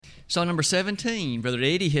Song number 17, Brother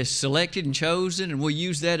Eddie has selected and chosen, and we'll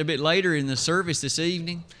use that a bit later in the service this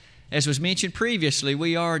evening. As was mentioned previously,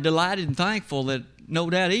 we are delighted and thankful that no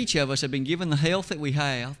doubt each of us have been given the health that we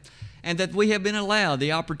have, and that we have been allowed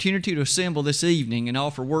the opportunity to assemble this evening and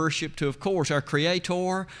offer worship to, of course, our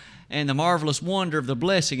Creator and the marvelous wonder of the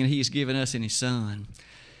blessing that He has given us in His Son.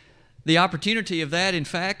 The opportunity of that, in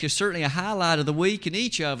fact, is certainly a highlight of the week, and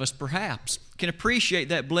each of us, perhaps, can appreciate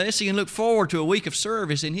that blessing and look forward to a week of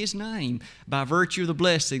service in His name by virtue of the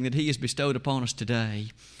blessing that He has bestowed upon us today.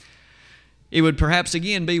 It would perhaps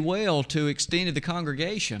again be well to extend to the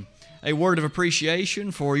congregation a word of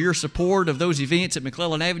appreciation for your support of those events at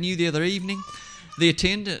McClellan Avenue the other evening. The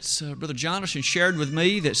attendance, Brother Jonathan shared with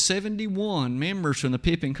me that 71 members from the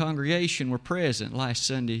Pippin congregation were present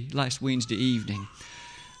last Wednesday evening.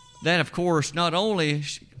 That, of course, not only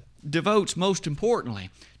devotes most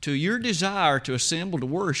importantly to your desire to assemble to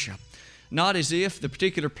worship, not as if the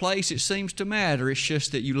particular place it seems to matter, it's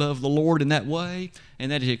just that you love the Lord in that way,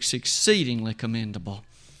 and that is exceedingly commendable.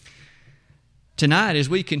 Tonight, as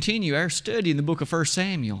we continue our study in the book of 1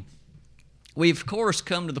 Samuel, we've, of course,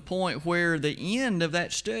 come to the point where the end of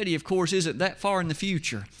that study, of course, isn't that far in the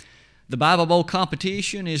future. The Bible Bowl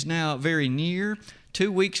competition is now very near. 2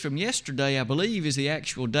 weeks from yesterday, I believe, is the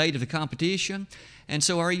actual date of the competition. And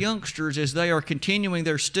so our youngsters, as they are continuing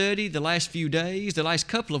their study the last few days, the last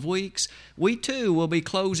couple of weeks, we too will be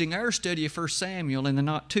closing our study of 1 Samuel in the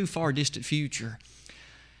not too far distant future.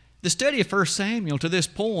 The study of 1 Samuel to this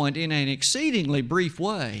point, in an exceedingly brief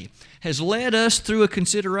way, has led us through a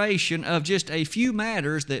consideration of just a few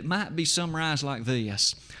matters that might be summarized like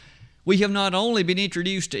this. We have not only been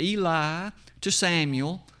introduced to Eli, to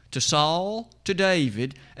Samuel, to Saul, to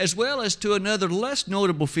David, as well as to another less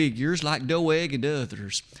notable figures like Doeg and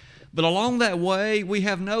others. But along that way, we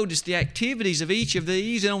have noticed the activities of each of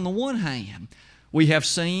these, and on the one hand, we have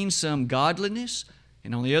seen some godliness,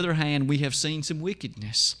 and on the other hand, we have seen some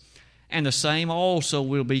wickedness. And the same also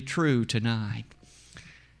will be true tonight.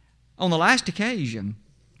 On the last occasion,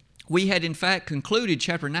 we had in fact concluded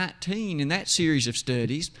chapter 19 in that series of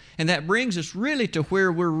studies, and that brings us really to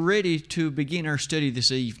where we're ready to begin our study this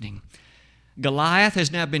evening. Goliath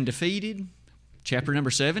has now been defeated, chapter number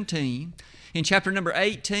 17. In chapter number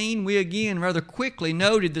 18, we again rather quickly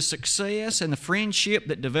noted the success and the friendship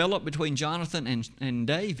that developed between Jonathan and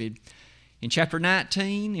David. In chapter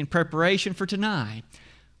 19, in preparation for tonight,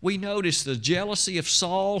 we noticed the jealousy of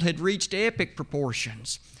Saul had reached epic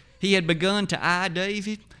proportions. He had begun to eye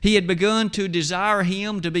David. He had begun to desire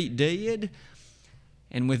him to be dead.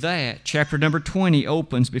 And with that, chapter number 20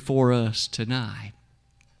 opens before us tonight.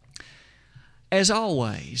 As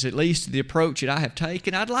always, at least the approach that I have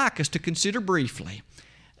taken, I'd like us to consider briefly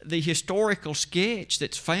the historical sketch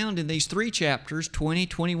that's found in these 3 chapters, 20,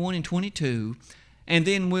 21, and 22, and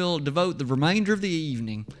then we'll devote the remainder of the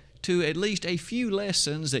evening to at least a few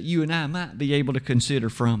lessons that you and I might be able to consider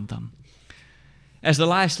from them. As the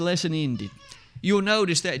last lesson ended, you'll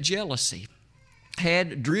notice that jealousy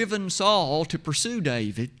had driven Saul to pursue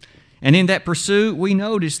David, and in that pursuit we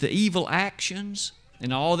notice the evil actions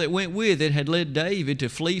and all that went with it had led David to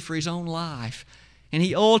flee for his own life, and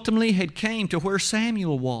he ultimately had came to where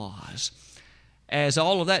Samuel was. As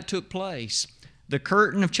all of that took place, the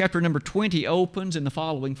curtain of chapter number 20 opens in the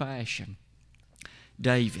following fashion.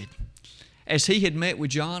 David, as he had met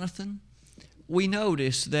with Jonathan, we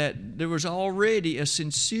notice that there was already a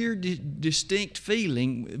sincere, distinct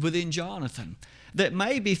feeling within Jonathan that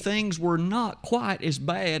maybe things were not quite as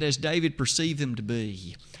bad as David perceived them to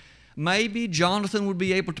be. Maybe Jonathan would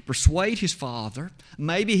be able to persuade his father.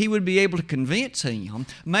 Maybe he would be able to convince him.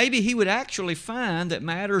 Maybe he would actually find that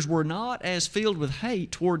matters were not as filled with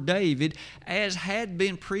hate toward David as had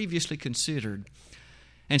been previously considered.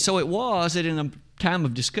 And so it was that in a time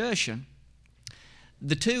of discussion,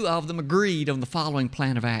 the two of them agreed on the following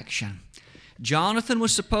plan of action. Jonathan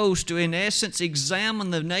was supposed to, in essence, examine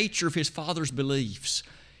the nature of his father's beliefs.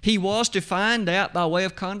 He was to find out by way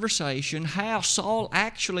of conversation how Saul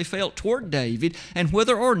actually felt toward David and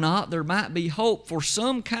whether or not there might be hope for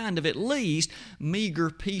some kind of at least meager,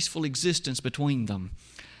 peaceful existence between them.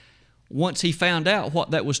 Once he found out what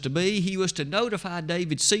that was to be, he was to notify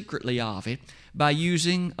David secretly of it by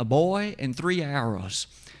using a boy and 3 arrows.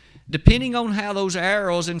 Depending on how those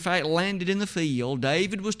arrows in fact landed in the field,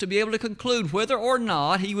 David was to be able to conclude whether or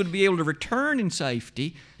not he would be able to return in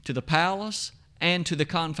safety to the palace and to the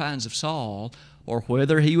confines of Saul, or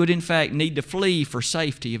whether he would in fact need to flee for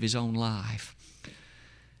safety of his own life.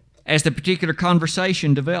 As the particular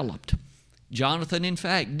conversation developed, Jonathan in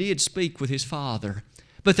fact did speak with his father,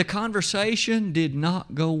 but the conversation did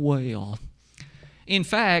not go well. In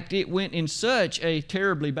fact, it went in such a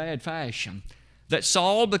terribly bad fashion that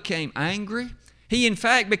Saul became angry. He, in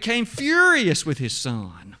fact, became furious with his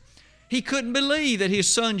son. He couldn't believe that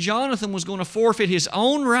his son Jonathan was going to forfeit his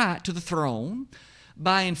own right to the throne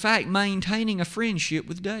by, in fact, maintaining a friendship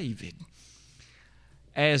with David.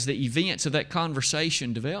 As the events of that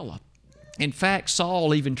conversation developed, in fact,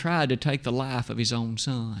 Saul even tried to take the life of his own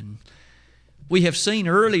son. We have seen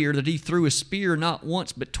earlier that he threw a spear not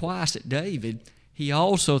once but twice at David. He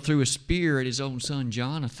also threw a spear at his own son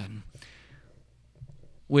Jonathan.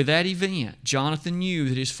 With that event, Jonathan knew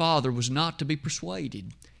that his father was not to be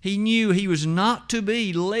persuaded. He knew he was not to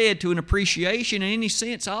be led to an appreciation in any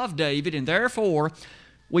sense of David, and therefore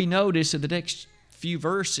we notice in the next few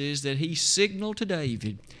verses that he signaled to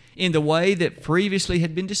David in the way that previously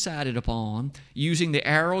had been decided upon, using the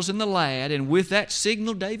arrows and the lad, and with that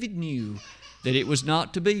signal David knew that it was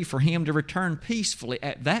not to be for him to return peacefully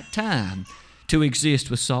at that time to exist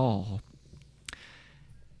with Saul.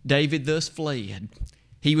 David thus fled.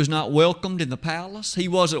 He was not welcomed in the palace. He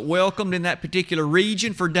wasn't welcomed in that particular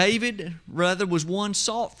region, for David rather was one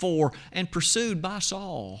sought for and pursued by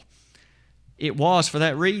Saul. It was for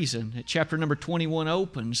that reason that chapter number 21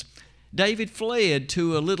 opens. David fled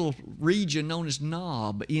to a little region known as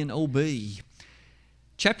Nob in Ob.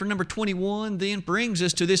 Chapter number 21 then brings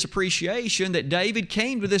us to this appreciation that David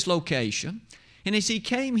came to this location. And as he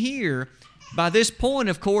came here, by this point,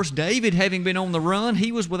 of course, David having been on the run,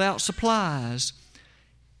 he was without supplies.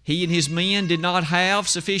 He and his men did not have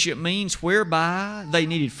sufficient means whereby they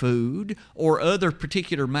needed food or other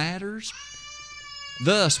particular matters.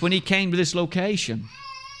 Thus, when he came to this location,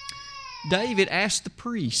 David asked the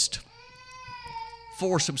priest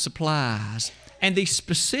for some supplies. And the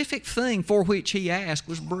specific thing for which he asked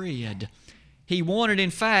was bread. He wanted, in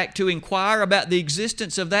fact, to inquire about the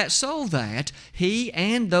existence of that so that he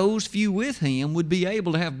and those few with him would be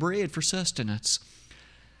able to have bread for sustenance.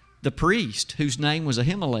 The priest, whose name was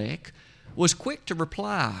Ahimelech, was quick to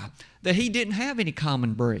reply that he didn't have any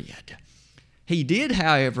common bread. He did,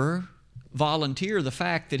 however, volunteer the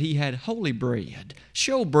fact that he had holy bread,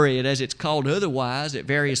 showbread as it's called otherwise at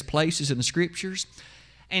various places in the Scriptures.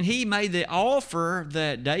 And he made the offer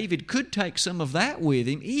that David could take some of that with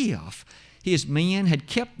him if his men had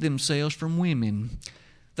kept themselves from women.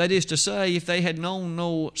 That is to say, if they had known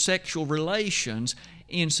no sexual relations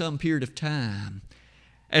in some period of time.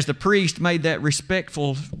 As the priest made that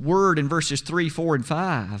respectful word in verses 3, 4, and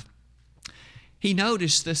 5, he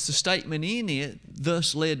noticed that the statement in it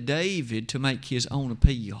thus led David to make his own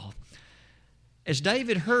appeal. As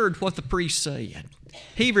David heard what the priest said,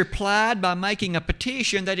 he replied by making a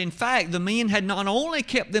petition that in fact the men had not only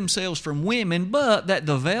kept themselves from women, but that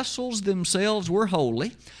the vessels themselves were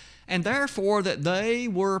holy, and therefore that they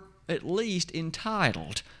were at least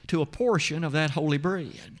entitled to a portion of that holy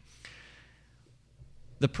bread.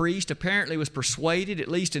 The priest apparently was persuaded, at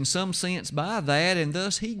least in some sense, by that, and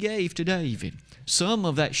thus he gave to David some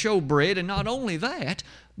of that showbread, and not only that,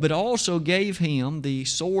 but also gave him the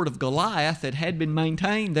sword of Goliath that had been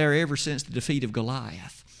maintained there ever since the defeat of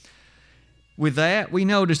Goliath. With that, we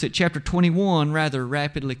notice that chapter 21 rather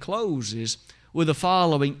rapidly closes with the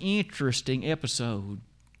following interesting episode.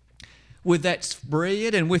 With that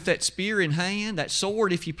bread and with that spear in hand, that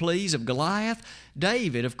sword, if you please, of Goliath,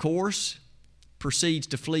 David, of course, proceeds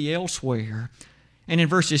to flee elsewhere. And in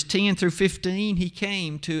verses 10 through 15, he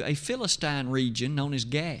came to a Philistine region known as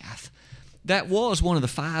Gath. That was one of the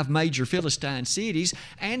 5 major Philistine cities,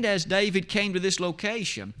 and as David came to this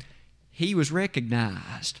location, he was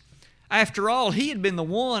recognized. After all, he had been the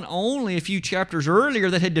one only a few chapters earlier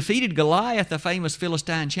that had defeated Goliath, the famous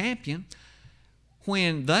Philistine champion.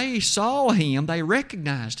 When they saw him, they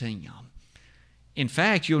recognized him. In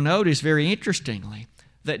fact, you'll notice very interestingly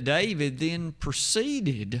that David then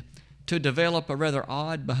proceeded to develop a rather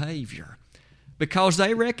odd behavior. Because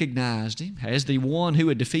they recognized him as the one who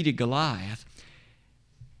had defeated Goliath,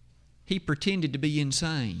 he pretended to be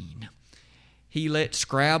insane. He let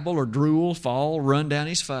scrabble or drool run down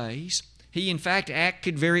his face. He, in fact,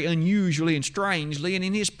 acted very unusually and strangely, and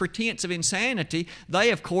in his pretense of insanity, they,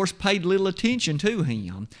 of course, paid little attention to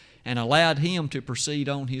him and allowed him to proceed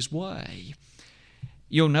on his way.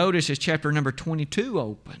 You'll notice as chapter number 22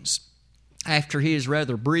 opens, after his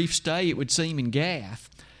rather brief stay, it would seem, in Gath,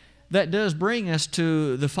 that does bring us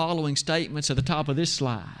to the following statements at the top of this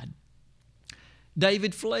slide.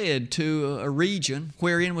 David fled to a region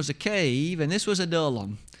wherein was a cave, and this was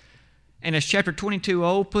Adullam. And as chapter 22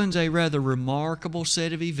 opens, a rather remarkable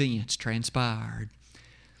set of events transpired.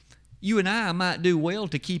 You and I might do well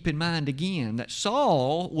to keep in mind again that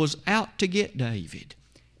Saul was out to get David.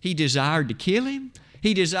 He desired to kill him.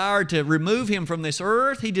 He desired to remove him from this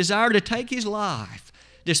earth. He desired to take his life,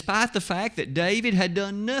 despite the fact that David had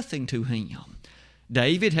done nothing to him.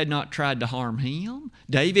 David had not tried to harm him.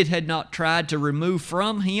 David had not tried to remove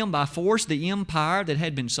from him by force the empire that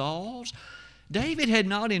had been Saul's. David had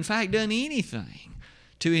not, in fact, done anything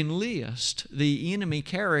to enlist the enemy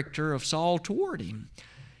character of Saul toward him.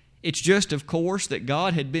 It's just, of course, that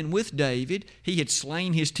God had been with David. He had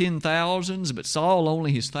slain his 10,000s, but Saul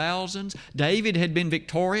only his thousands. David had been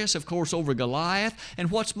victorious, of course, over Goliath.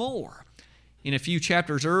 And what's more, in a few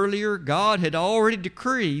chapters earlier, God had already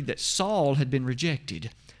decreed that Saul had been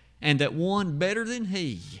rejected and that one better than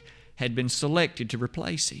he had been selected to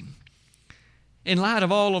replace him. In light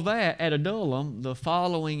of all of that, at Adullam, the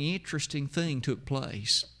following interesting thing took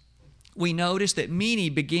place. We notice that many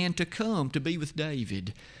began to come to be with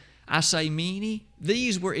David. I say many.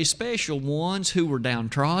 These were especial ones who were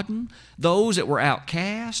downtrodden, those that were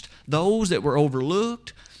outcast, those that were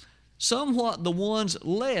overlooked, somewhat the ones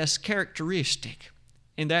less characteristic.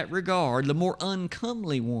 In that regard, the more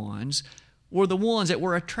uncomely ones were the ones that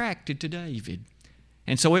were attracted to David.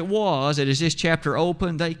 And so it was that as this chapter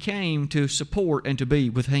opened, they came to support and to be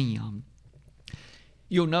with him.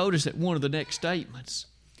 You'll notice that one of the next statements,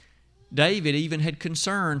 David even had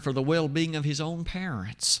concern for the well-being of his own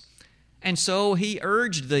parents. And so he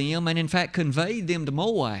urged them and in fact conveyed them to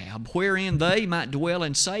Moab, wherein they might dwell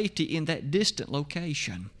in safety in that distant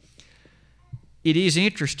location. It is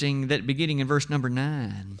interesting that beginning in verse number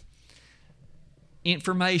 9,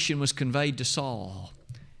 information was conveyed to Saul.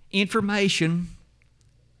 Information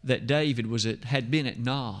that David had been at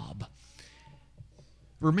Nob.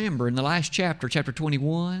 Remember, in the last chapter, chapter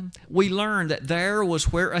 21, we learned that there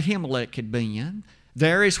was where Ahimelech had been.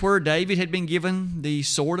 There is where David had been given the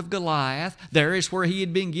sword of Goliath. There is where he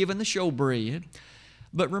had been given the showbread.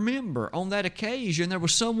 But remember, on that occasion, there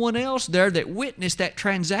was someone else there that witnessed that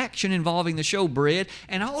transaction involving the showbread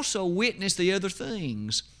and also witnessed the other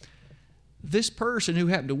things. This person who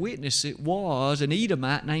happened to witness it was an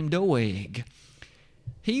Edomite named Doeg.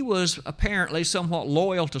 He was apparently somewhat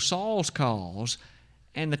loyal to Saul's cause,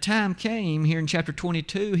 and the time came here in chapter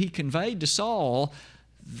 22, he conveyed to Saul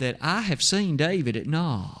that I have seen David at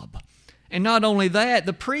Nob. And not only that,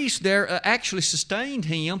 the priests there actually sustained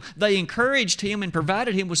him. They encouraged him and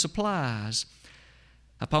provided him with supplies.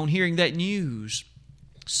 Upon hearing that news,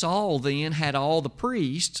 Saul then had all the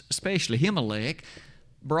priests, especially Ahimelech,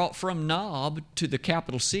 brought from Nob to the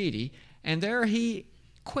capital city, and there he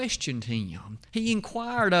questioned him. He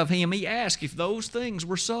inquired of him. He asked if those things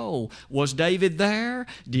were so. Was David there?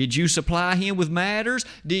 Did you supply him with matters?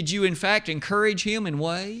 Did you, in fact, encourage him in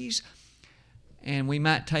ways? And we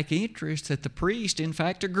might take interest that the priest, in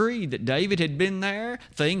fact, agreed that David had been there.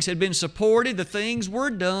 Things had been supported. The things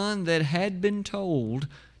were done that had been told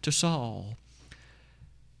to Saul.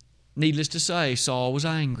 Needless to say, Saul was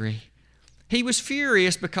angry. He was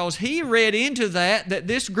furious because he read into that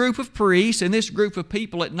this group of priests and this group of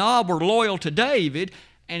people at Nob were loyal to David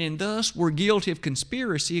and thus were guilty of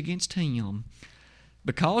conspiracy against him.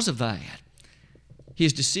 Because of that,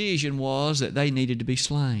 his decision was that they needed to be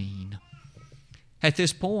slain. At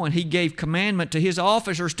this point, he gave commandment to his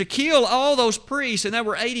officers to kill all those priests, and there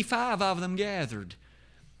were 85 of them gathered.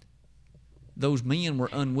 Those men were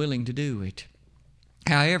unwilling to do it.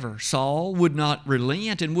 However, Saul would not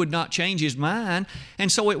relent and would not change his mind,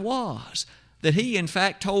 and so it was that he, in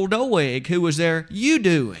fact, told Doeg, who was there, "You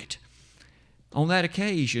do it." On that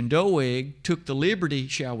occasion, Doeg took the liberty,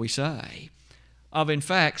 shall we say, of, in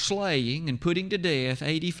fact, slaying and putting to death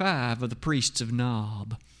 85 of the priests of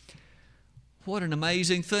Nob. What an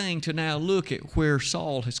amazing thing to now look at where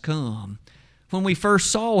Saul has come. When we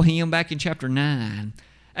first saw him back in chapter 9,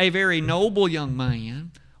 a very noble young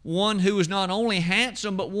man, one who was not only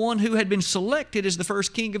handsome, but one who had been selected as the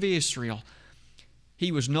first king of Israel.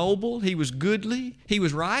 He was noble, he was goodly, he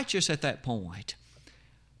was righteous at that point.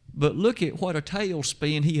 But look at what a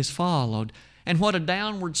tailspin he has followed, and what a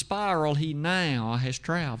downward spiral he now has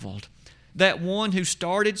traveled. That one who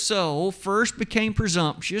started so first became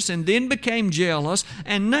presumptuous, and then became jealous,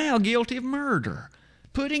 and now guilty of murder,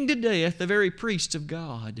 putting to death the very priests of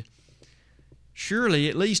God. Surely,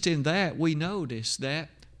 at least in that, we notice that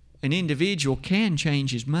an individual can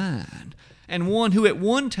change his mind, and one who at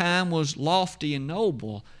one time was lofty and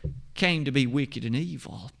noble came to be wicked and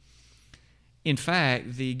evil. In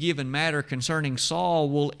fact, the given matter concerning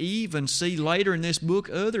Saul will even see later in this book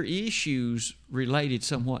other issues related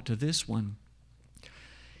somewhat to this one.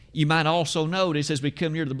 You might also notice as we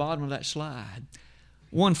come near the bottom of that slide,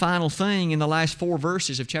 one final thing in the last 4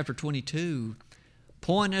 verses of chapter 22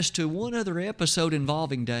 point us to one other episode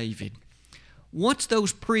involving David. Once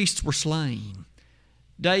those priests were slain,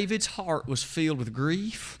 David's heart was filled with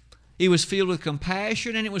grief. It was filled with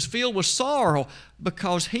compassion, and it was filled with sorrow,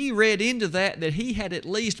 because he read into that he had at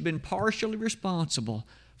least been partially responsible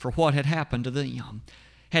for what had happened to them.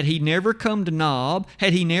 Had he never come to Nob,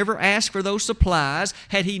 had he never asked for those supplies,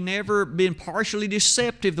 had he never been partially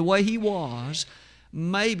deceptive the way he was,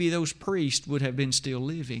 maybe those priests would have been still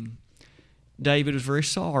living. David was very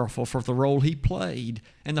sorrowful for the role he played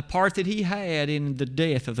and the part that he had in the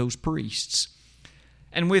death of those priests.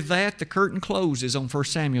 And with that, the curtain closes on 1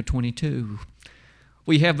 Samuel 22.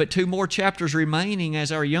 We have but 2 more chapters remaining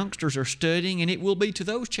as our youngsters are studying, and it will be to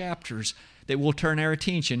those chapters that we'll turn our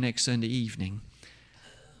attention next Sunday evening.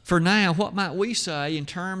 For now, what might we say in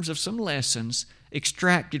terms of some lessons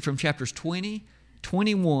extracted from chapters 20,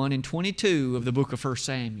 21, and 22 of the book of 1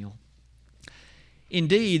 Samuel?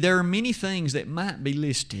 Indeed, there are many things that might be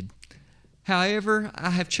listed. However, I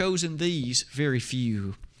have chosen these very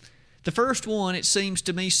few. The first one, it seems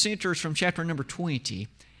to me, centers from chapter number 20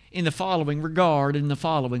 in the following regard, in the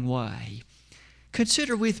following way.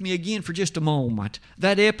 Consider with me again for just a moment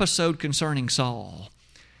that episode concerning Saul.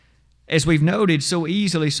 As we've noted so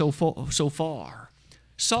easily so far,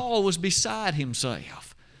 Saul was beside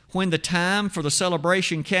himself. When the time for the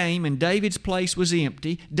celebration came and David's place was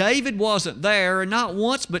empty, David wasn't there, and not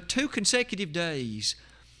once but 2 consecutive days.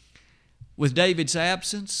 With David's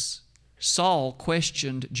absence, Saul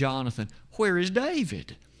questioned Jonathan, "Where is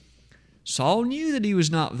David?" Saul knew that he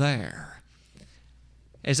was not there.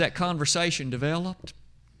 As that conversation developed,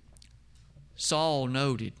 Saul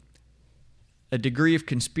noted a degree of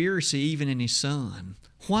conspiracy even in his son.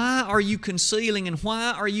 Why are you concealing, and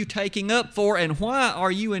why are you taking up for, and why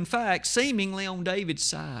are you in fact seemingly on David's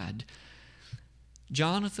side?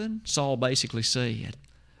 Jonathan, Saul basically said,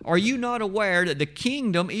 are you not aware that the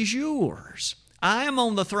kingdom is yours? I am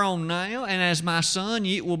on the throne now, and as my son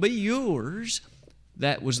it will be yours.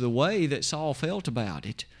 That was the way that Saul felt about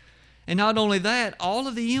it. And not only that, all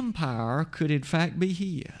of the empire could in fact be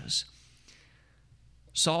his.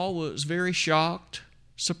 Saul was very shocked,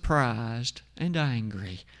 surprised, and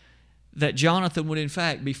angry that Jonathan would in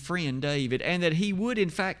fact befriend David, and that he would in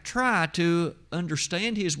fact try to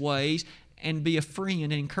understand his ways and be a friend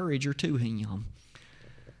and encourager to him.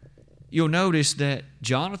 You'll notice that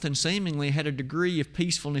Jonathan seemingly had a degree of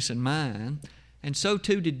peacefulness in mind, and so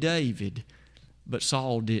too did David, but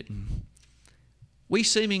Saul didn't. We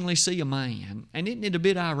seemingly see a man, and isn't it a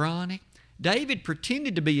bit ironic? David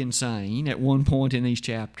pretended to be insane at one point in these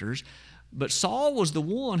chapters, but Saul was the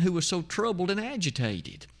one who was so troubled and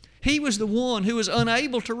agitated. He was the one who was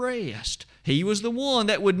unable to rest. He was the one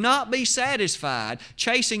that would not be satisfied,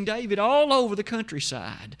 chasing David all over the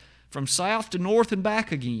countryside, from south to north and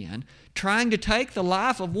back again, trying to take the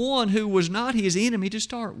life of one who was not his enemy to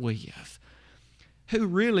start with, who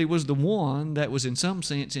really was the one that was in some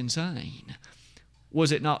sense insane.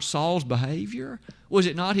 Was it not Saul's behavior? Was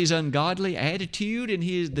it not his ungodly attitude and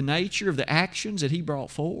the nature of the actions that he brought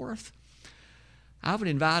forth? I would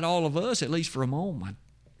invite all of us, at least for a moment,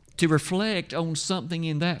 to reflect on something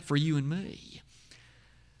in that for you and me.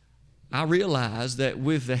 I realize that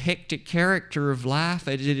with the hectic character of life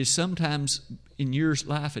as it is sometimes in your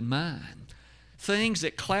life and mine, things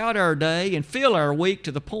that cloud our day and fill our week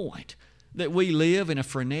to the point that we live in a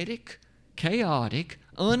frenetic, chaotic,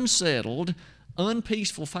 unsettled,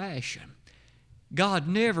 unpeaceful fashion. God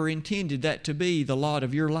never intended that to be the lot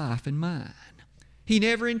of your life and mine. He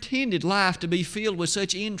never intended life to be filled with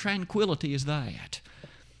such intranquility as that.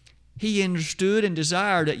 He understood and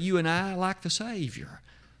desired that you and I, like the Savior,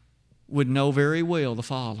 would know very well the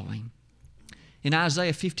following. In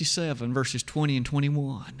Isaiah 57, verses 20 and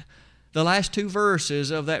 21, the last 2 verses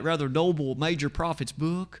of that rather noble major prophet's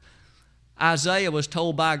book, Isaiah was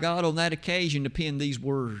told by God on that occasion to pen these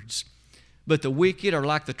words, "But the wicked are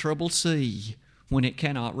like the troubled sea when it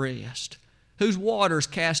cannot rest, whose waters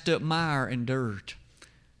cast up mire and dirt."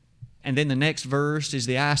 And then the next verse is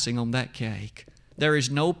the icing on that cake. "There is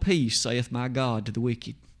no peace, saith my God, to the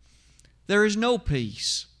wicked." There is no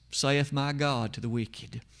peace, saith my God, to the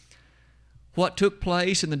wicked. What took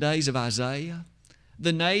place in the days of Isaiah,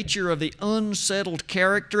 the nature of the unsettled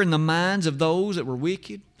character in the minds of those that were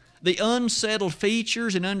wicked, the unsettled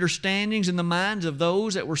features and understandings in the minds of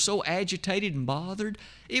those that were so agitated and bothered,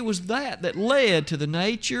 it was that led to the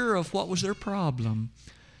nature of what was their problem.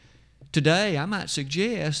 Today, I might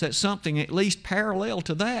suggest that something at least parallel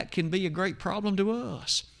to that can be a great problem to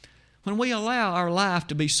us. When we allow our life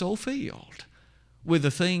to be so filled with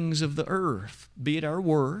the things of the earth, be it our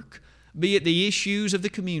work, be it the issues of the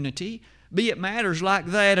community, be it matters like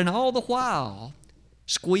that, and all the while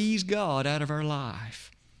squeeze God out of our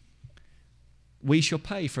life. we shall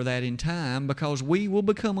pay for that in time, because we will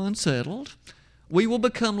become unsettled. We will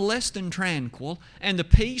become less than tranquil, and the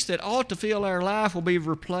peace that ought to fill our life will be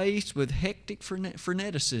replaced with hectic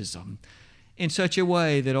freneticism in such a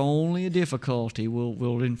way that only a difficulty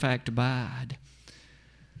will in fact abide.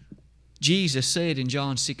 Jesus said in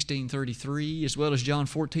John 16:33 as well as John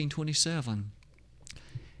 14:27,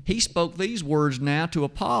 He spoke these words now to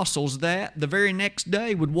apostles that the very next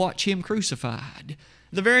day would watch Him crucified.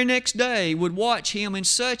 The very next day would watch Him in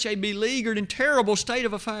such a beleaguered and terrible state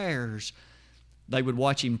of affairs. They would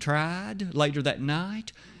watch Him tried later that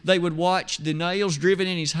night. They would watch the nails driven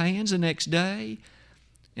in His hands the next day.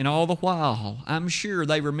 And all the while, I'm sure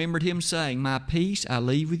they remembered Him saying, My peace I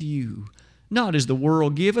leave with you. Not as the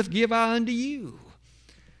world giveth, give I unto you.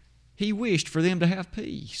 He wished for them to have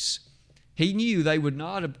peace. He knew they would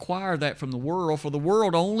not acquire that from the world, for the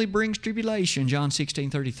world only brings tribulation, John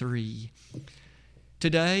 16:33.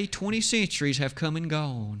 Today, 20 centuries have come and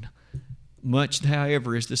gone. Much,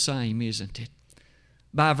 however, is the same, isn't it?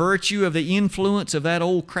 By virtue of the influence of that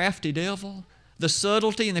old crafty devil, the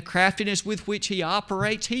subtlety and the craftiness with which he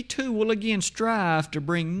operates, he too will again strive to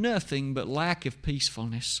bring nothing but lack of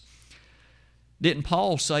peacefulness. Didn't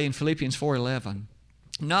Paul say in Philippians 4:11,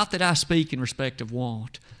 Not that I speak in respect of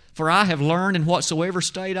want, for I have learned in whatsoever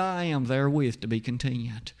state I am therewith to be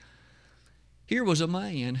content. Here was a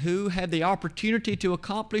man who had the opportunity to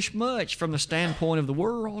accomplish much from the standpoint of the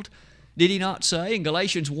world. Did he not say in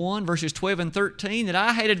Galatians 1 verses 12 and 13 that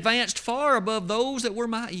I had advanced far above those that were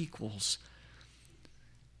my equals?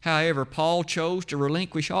 However, Paul chose to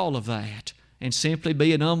relinquish all of that and simply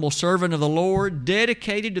be an humble servant of the Lord,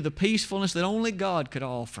 dedicated to the peacefulness that only God could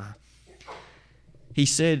offer. He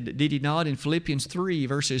said, did he not, in Philippians 3,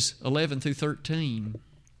 verses 11 through 13,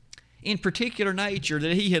 in particular nature,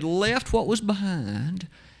 that he had left what was behind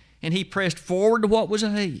and he pressed forward to what was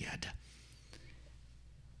ahead.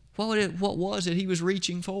 What was it he was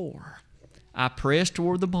reaching for? I press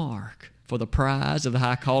toward the mark for the prize of the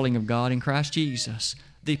high calling of God in Christ Jesus.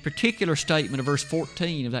 The particular statement of verse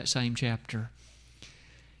 14 of that same chapter.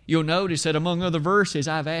 You'll notice that among other verses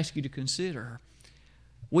I've asked you to consider,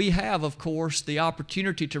 we have, of course, the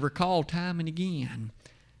opportunity to recall time and again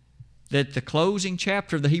that the closing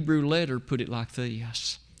chapter of the Hebrew letter put it like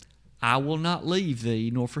this, I will not leave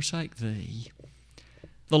thee nor forsake thee.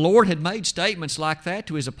 The Lord had made statements like that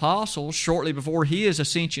to His apostles shortly before His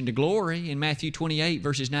ascension to glory in Matthew 28,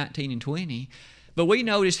 verses 19 and 20. But we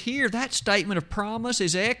notice here that statement of promise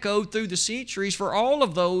is echoed through the centuries for all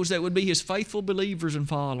of those that would be His faithful believers and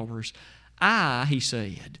followers. I, He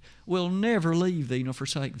said, will never leave thee nor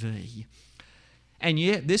forsake thee. And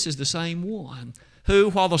yet this is the same one who,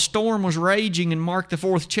 while the storm was raging in Mark the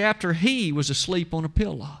 4th chapter, He was asleep on a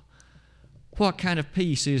pillow. What kind of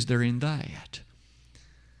peace is there in that?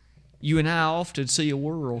 You and I often see a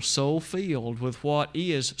world so filled with what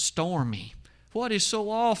is stormy, what is so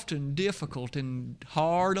often difficult and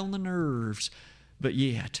hard on the nerves. But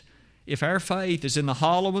yet, if our faith is in the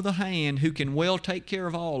hollow of the hand who can well take care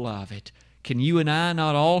of all of it, can you and I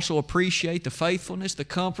not also appreciate the faithfulness, the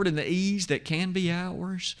comfort, and the ease that can be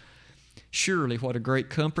ours? Surely what a great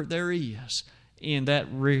comfort there is in that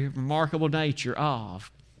remarkable nature of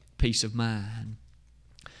peace of mind.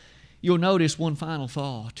 You'll notice one final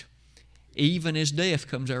thought. Even as death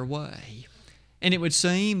comes our way. And it would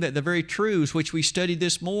seem that the very truths which we studied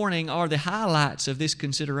this morning are the highlights of this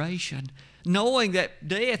consideration. Knowing that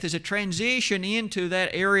death is a transition into that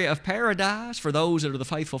area of paradise for those that are the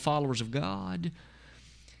faithful followers of God.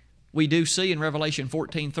 We do see in Revelation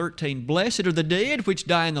 14:13, Blessed are the dead which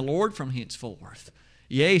die in the Lord from henceforth.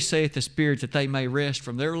 Yea, saith the Spirit, that they may rest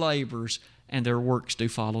from their labors, and their works do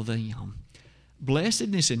follow them.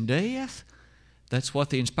 Blessedness in death, that's what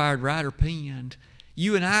the inspired writer penned.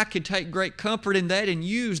 You and I can take great comfort in that and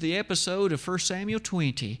use the episode of 1 Samuel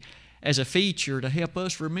 20 as a feature to help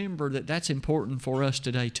us remember that that's important for us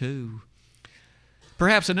today too.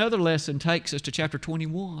 Perhaps another lesson takes us to chapter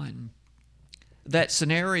 21. That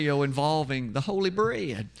scenario involving the holy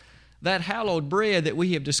bread, that hallowed bread that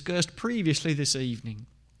we have discussed previously this evening.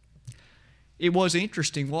 It was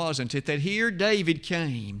interesting, wasn't it, that here David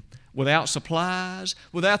came without supplies,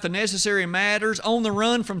 without the necessary matters, on the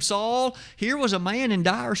run from Saul. Here was a man in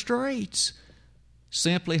dire straits,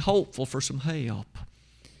 simply hopeful for some help.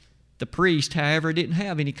 The priest, however, didn't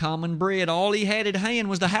have any common bread. All he had at hand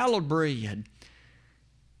was the hallowed bread.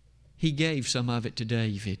 He gave some of it to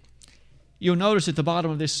David. You'll notice at the bottom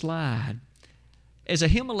of this slide, as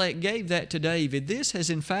Ahimelech gave that to David, this has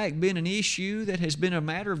in fact been an issue that has been a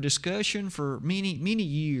matter of discussion for many, many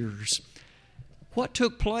years. What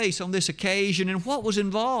took place on this occasion and what was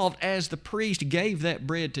involved as the priest gave that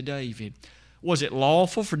bread to David? Was it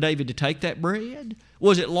lawful for David to take that bread?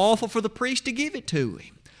 Was it lawful for the priest to give it to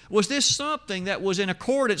him? Was this something that was in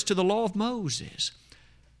accordance to the law of Moses?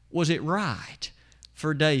 Was it right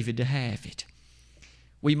for David to have it?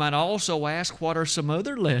 We might also ask, what are some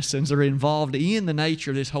other lessons that are involved in the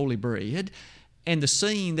nature of this holy bread and the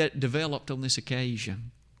scene that developed on this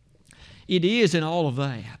occasion? It is in all of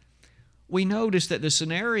that. We notice that the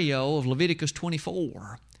scenario of Leviticus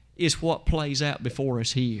 24 is what plays out before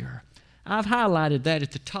us here. I've highlighted that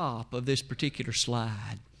at the top of this particular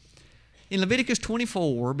slide. In Leviticus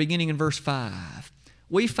 24, beginning in verse 5,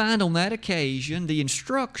 we find on that occasion the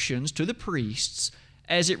instructions to the priests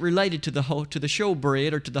as it related to the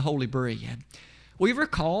showbread or to the holy bread. We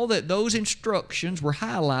recall that those instructions were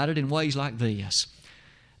highlighted in ways like this.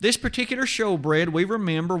 This particular showbread, we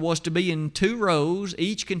remember, was to be in 2 rows,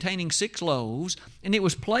 each containing 6 loaves, and it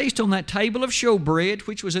was placed on that table of showbread,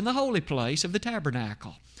 which was in the holy place of the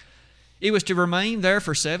tabernacle. It was to remain there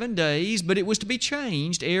for 7 days, but it was to be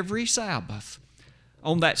changed every Sabbath.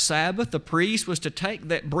 On that Sabbath, the priest was to take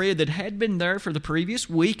that bread that had been there for the previous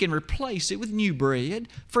week and replace it with new bread,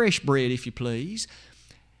 fresh bread, if you please.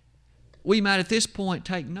 We might at this point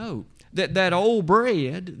take note that that old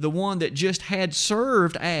bread, the one that just had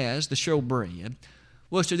served as the showbread,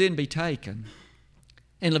 was to then be taken.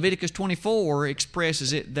 And Leviticus 24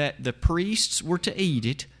 expresses it that the priests were to eat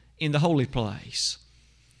it in the holy place.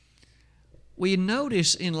 We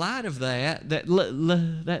notice in light of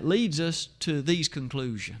that leads us to these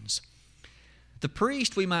conclusions. The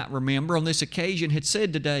priest, we might remember, on this occasion had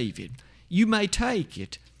said to David, "You may take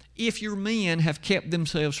it if your men have kept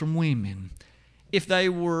themselves from women, if they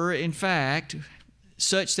were, in fact,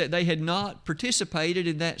 such that they had not participated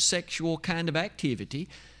in that sexual kind of activity,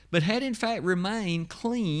 but had, in fact, remained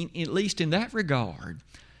clean, at least in that regard."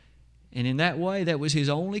 And in that way, that was his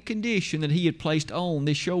only condition that he had placed on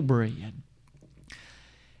this showbread.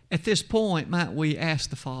 At this point, might we ask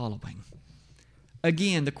the following?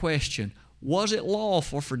 Again, the question, was it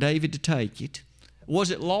lawful for David to take it?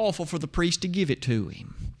 Was it lawful for the priest to give it to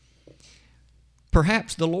him?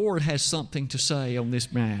 Perhaps the Lord has something to say on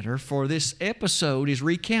this matter, for this episode is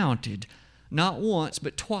recounted not once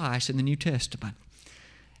but twice in the New Testament.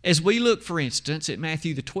 As we look, for instance, at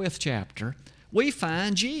Matthew the 12th chapter, we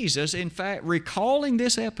find Jesus, in fact, recalling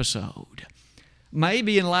this episode.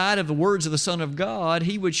 Maybe in light of the words of the Son of God,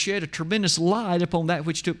 he would shed a tremendous light upon that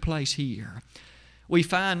which took place here. We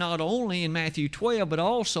find not only in Matthew 12, but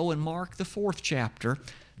also in Mark the 4th chapter,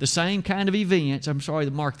 the same kind of events,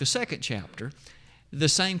 Mark the 2nd chapter, the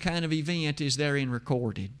same kind of event is therein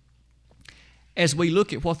recorded. As we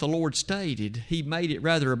look at what the Lord stated, he made it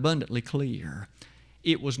rather abundantly clear.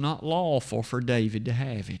 It was not lawful for David to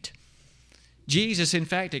have it. Jesus, in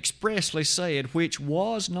fact, expressly said, which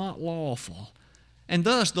was not lawful. And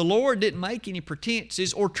thus, the Lord didn't make any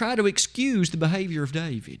pretenses or try to excuse the behavior of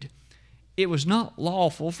David. It was not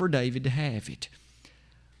lawful for David to have it.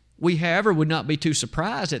 We, however, would not be too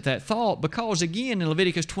surprised at that thought because, again, in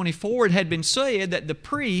Leviticus 24, it had been said that the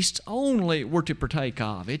priests only were to partake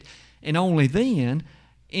of it, and only then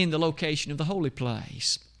in the location of the holy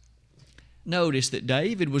place. Notice that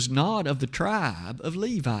David was not of the tribe of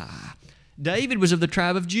Levi. David was of the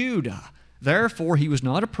tribe of Judah. Therefore, he was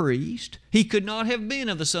not a priest. He could not have been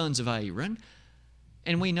of the sons of Aaron.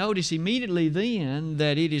 And we notice immediately then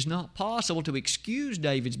that it is not possible to excuse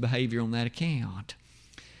David's behavior on that account.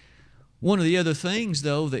 One of the other things,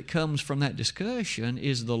 though, that comes from that discussion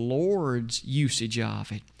is the Lord's usage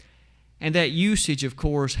of it. And that usage, of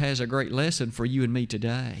course, has a great lesson for you and me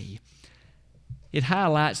today. It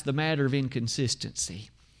highlights the matter of inconsistency.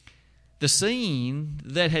 The scene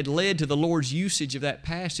that had led to the Lord's usage of that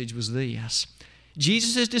passage was this.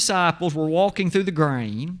 Jesus' disciples were walking through the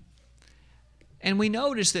grain, and we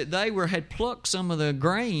noticed that they had plucked some of the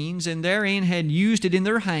grains and therein had used it in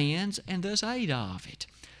their hands and thus ate of it.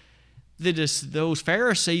 Those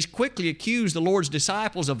Pharisees quickly accused the Lord's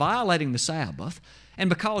disciples of violating the Sabbath,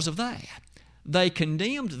 and because of that, they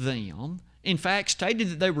condemned them, in fact, stated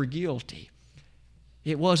that they were guilty.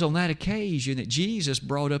 It was on that occasion that Jesus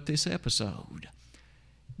brought up this episode.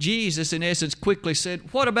 Jesus, in essence, quickly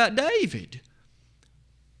said, "What about David?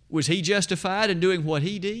 Was he justified in doing what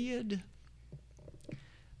he did?"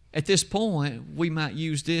 At this point, we might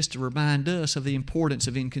use this to remind us of the importance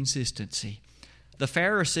of inconsistency. The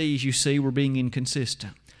Pharisees, you see, were being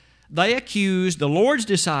inconsistent. They accused the Lord's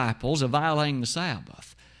disciples of violating the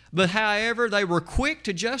Sabbath. But however, they were quick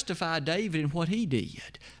to justify David in what he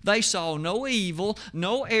did. They saw no evil,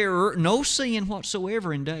 no error, no sin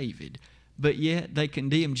whatsoever in David, but yet they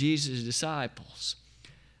condemned Jesus' disciples.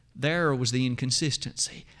 There was the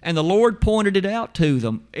inconsistency. And the Lord pointed it out to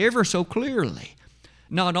them ever so clearly.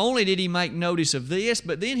 Not only did He make notice of this,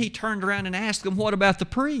 but then He turned around and asked them, what about the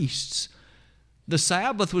priests? The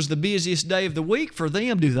Sabbath was the busiest day of the week for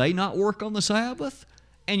them. Do they not work on the Sabbath?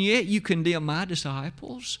 And yet you condemn my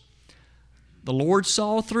disciples? The Lord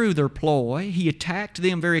saw through their ploy. He attacked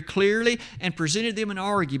them very clearly and presented them an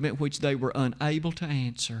argument which they were unable to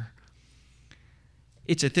answer.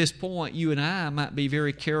 It's at this point you and I might be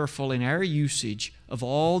very careful in our usage of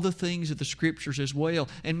all the things of the Scriptures as well.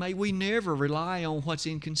 And may we never rely on what's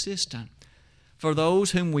inconsistent. For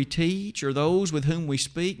those whom we teach or those with whom we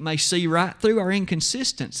speak may see right through our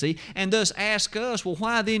inconsistency and thus ask us, well,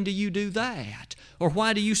 why then do you do that? Or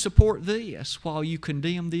why do you support this while you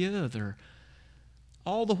condemn the other?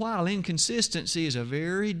 All the while, inconsistency is a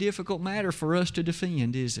very difficult matter for us to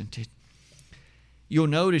defend, isn't it? You'll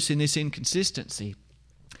notice in this inconsistency,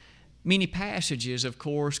 many passages, of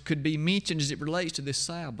course, could be mentioned as it relates to this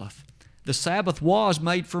Sabbath. The Sabbath was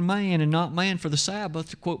made for man and not man for the Sabbath,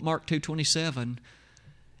 to quote Mark 2:27.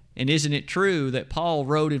 And isn't it true that Paul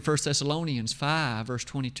wrote in 1 Thessalonians 5, verse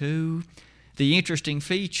 22, the interesting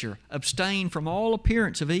feature, abstain from all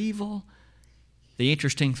appearance of evil? The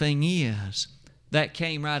interesting thing is, that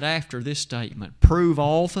came right after this statement, prove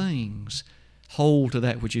all things, hold to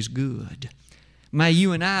that which is good. May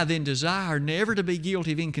you and I then desire never to be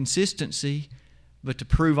guilty of inconsistency, but to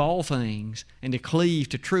prove all things and to cleave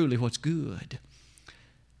to truly what's good.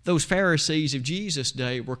 Those Pharisees of Jesus'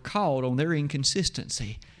 day were caught on their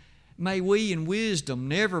inconsistency. May we in wisdom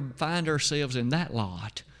never find ourselves in that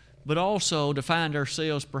lot, but also to find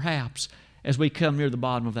ourselves perhaps as we come near the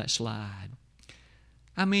bottom of that slide.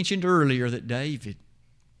 I mentioned earlier that David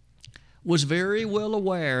was very well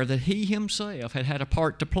aware that he himself had had a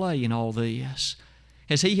part to play in all this.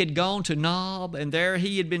 As he had gone to Nob, and there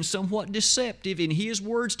he had been somewhat deceptive in his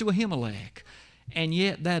words to Ahimelech, and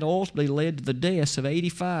yet that ultimately led to the deaths of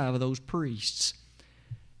 85 of those priests.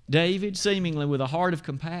 David, seemingly with a heart of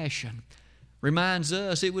compassion, reminds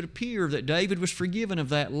us it would appear that David was forgiven of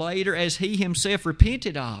that later as he himself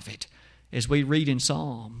repented of it, as we read in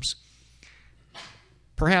Psalms.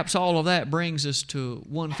 Perhaps all of that brings us to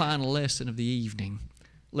one final lesson of the evening,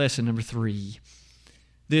 lesson number 3.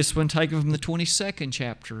 This one taken from the 22nd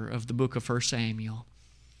chapter of the book of 1 Samuel.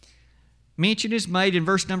 Mention is made in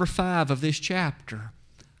verse number 5 of this chapter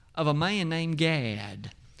of a man named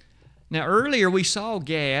Gad. Now earlier we saw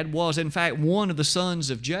Gad was in fact one of the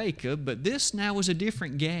sons of Jacob, but this now was a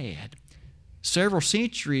different Gad. Several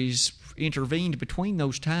centuries intervened between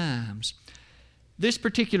those times. This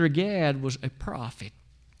particular Gad was a prophet.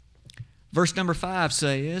 Verse number 5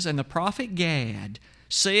 says, and the prophet Gad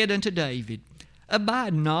said unto David,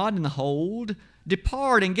 abide not in the hold,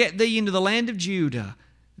 depart and get thee into the land of Judah.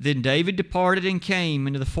 Then David departed and came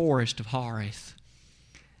into the forest of Hareth.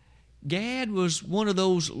 Gad was one of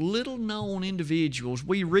those little-known individuals.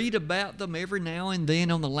 We read about them every now and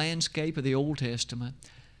then on the landscape of the Old Testament.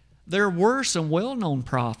 There were some well-known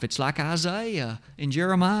prophets like Isaiah and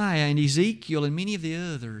Jeremiah and Ezekiel and many of the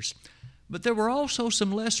others. But there were also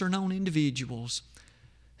some lesser-known individuals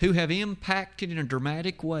who have impacted in a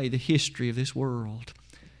dramatic way the history of this world.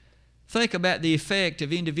 Think about the effect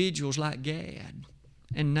of individuals like Gad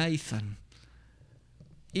and Nathan.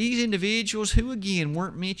 These individuals who, again,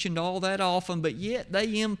 weren't mentioned all that often, but yet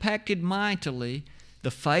they impacted mightily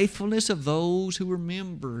the faithfulness of those who were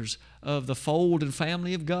members of the fold and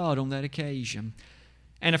family of God on that occasion.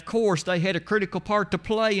 And of course, they had a critical part to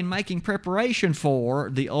play in making preparation for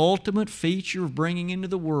the ultimate feature of bringing into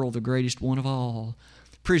the world the greatest one of all,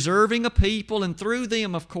 preserving a people, and through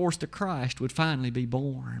them, of course, the Christ would finally be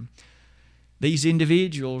born. These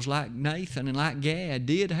individuals, like Nathan and like Gad,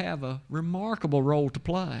 did have a remarkable role to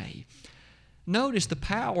play. Notice the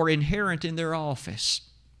power inherent in their office,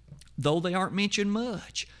 though they aren't mentioned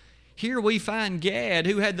much. Here we find Gad,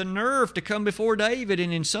 who had the nerve to come before David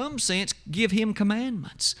and in some sense give him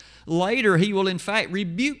commandments. Later he will in fact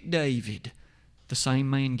rebuke David, the same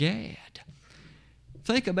man Gad.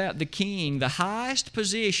 Think about the king, the highest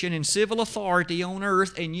position in civil authority on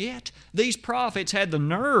earth, and yet these prophets had the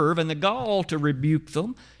nerve and the gall to rebuke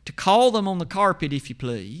them, to call them on the carpet, if you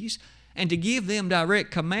please, and to give them direct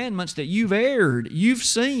commandments that you've erred, you've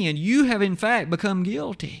sinned, you have in fact become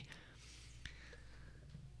guilty.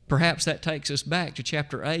 Perhaps that takes us back to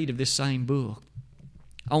chapter 8 of this same book.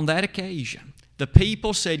 On that occasion, the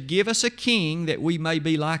people said, give us a king that we may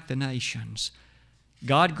be like the nations.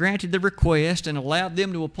 God granted the request and allowed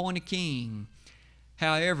them to appoint a king.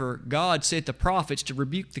 However, God sent the prophets to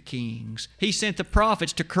rebuke the kings. He sent the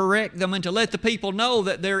prophets to correct them and to let the people know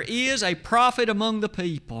that there is a prophet among the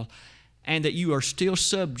people. and that you are still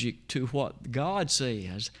subject to what God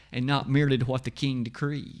says and not merely to what the king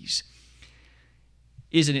decrees.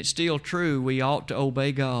 Isn't it still true we ought to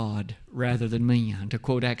obey God rather than men, to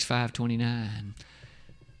quote Acts 5:29?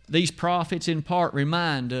 These prophets in part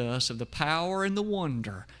remind us of the power and the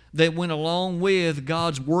wonder that went along with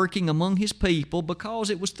God's working among His people, because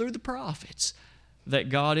it was through the prophets that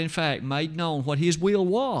God in fact made known what His will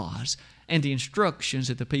was and the instructions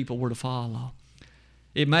that the people were to follow.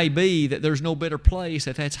 It may be that there's no better place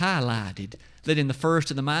that's highlighted than in the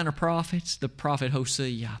first of the minor prophets, the prophet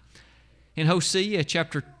Hosea. In Hosea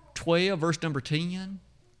chapter 12, verse number 10,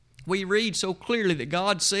 we read so clearly that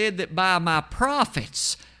God said that by my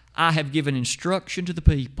prophets I have given instruction to the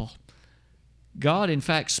people. God, in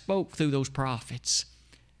fact, spoke through those prophets.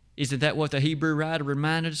 Isn't that what the Hebrew writer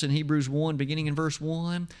reminded us in Hebrews 1, beginning in verse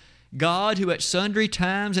 1? God, who at sundry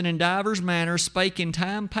times and in divers manners spake in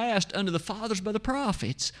time past unto the fathers by the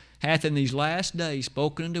prophets, hath in these last days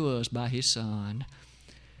spoken unto us by His Son.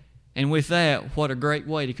 And with that, what a great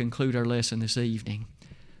way to conclude our lesson this evening.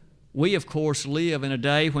 We, of course, live in a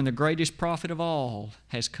day when the greatest prophet of all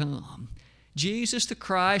has come. Jesus the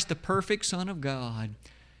Christ, the perfect Son of God.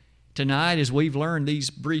 Tonight, as we've learned these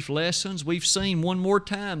brief lessons, we've seen one more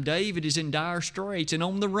time David is in dire straits, and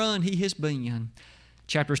on the run he has been.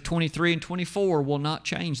 Chapters 23 and 24 will not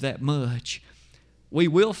change that much. We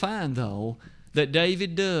will find, though, that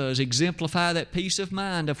David does exemplify that peace of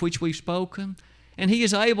mind of which we've spoken, and he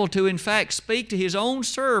is able to, in fact, speak to his own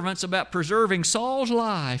servants about preserving Saul's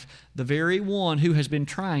life, the very one who has been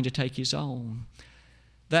trying to take his own.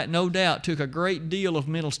 That no doubt took a great deal of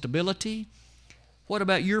mental stability. What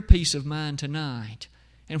about your peace of mind tonight?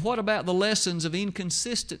 And what about the lessons of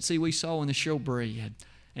inconsistency we saw in the showbread?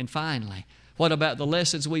 And finally, what about the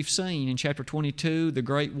lessons we've seen in chapter 22, the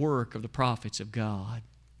great work of the prophets of God?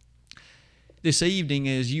 This evening,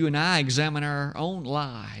 as you and I examine our own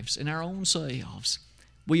lives and our own selves,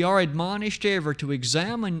 we are admonished ever to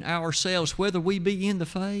examine ourselves whether we be in the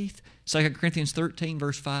faith. 2 Corinthians 13,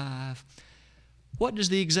 verse 5. What does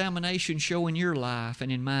the examination show in your life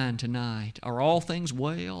and in mine tonight? Are all things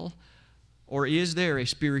well, or is there a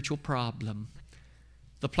spiritual problem?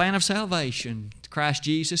 The plan of salvation Christ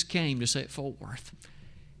Jesus came to set forth.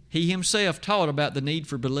 He Himself taught about the need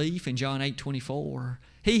for belief in John 8:24.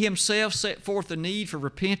 He Himself set forth the need for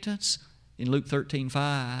repentance in Luke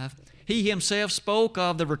 13:5. He Himself spoke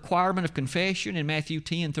of the requirement of confession in Matthew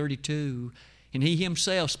 10:32. And He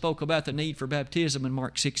Himself spoke about the need for baptism in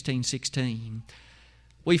Mark 16:16.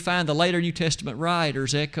 We find the later New Testament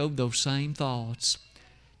writers echoed those same thoughts.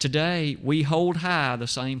 Today, we hold high the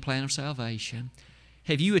same plan of salvation.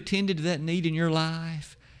 Have you attended to that need in your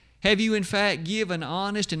life? Have you, in fact, given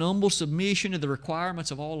honest and humble submission to the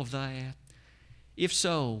requirements of all of that? If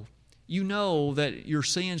so, you know that your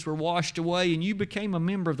sins were washed away and you became a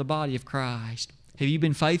member of the body of Christ. Have you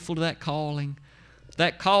been faithful to that calling?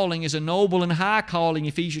 That calling is a noble and high calling,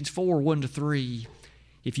 Ephesians 4:1-3.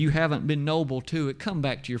 If you haven't been noble to it, come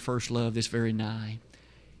back to your first love this very night.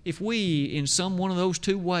 If we, in some one of those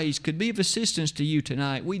two ways, could be of assistance to you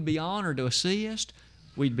tonight, we'd be honored to assist.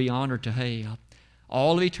 We'd be honored to help.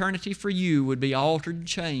 All of eternity for you would be altered and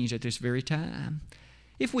changed at this very time.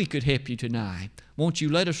 If we could help you tonight, won't you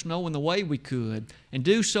let us know in the way we could, and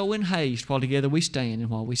do so in haste while together we stand and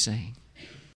while we sing.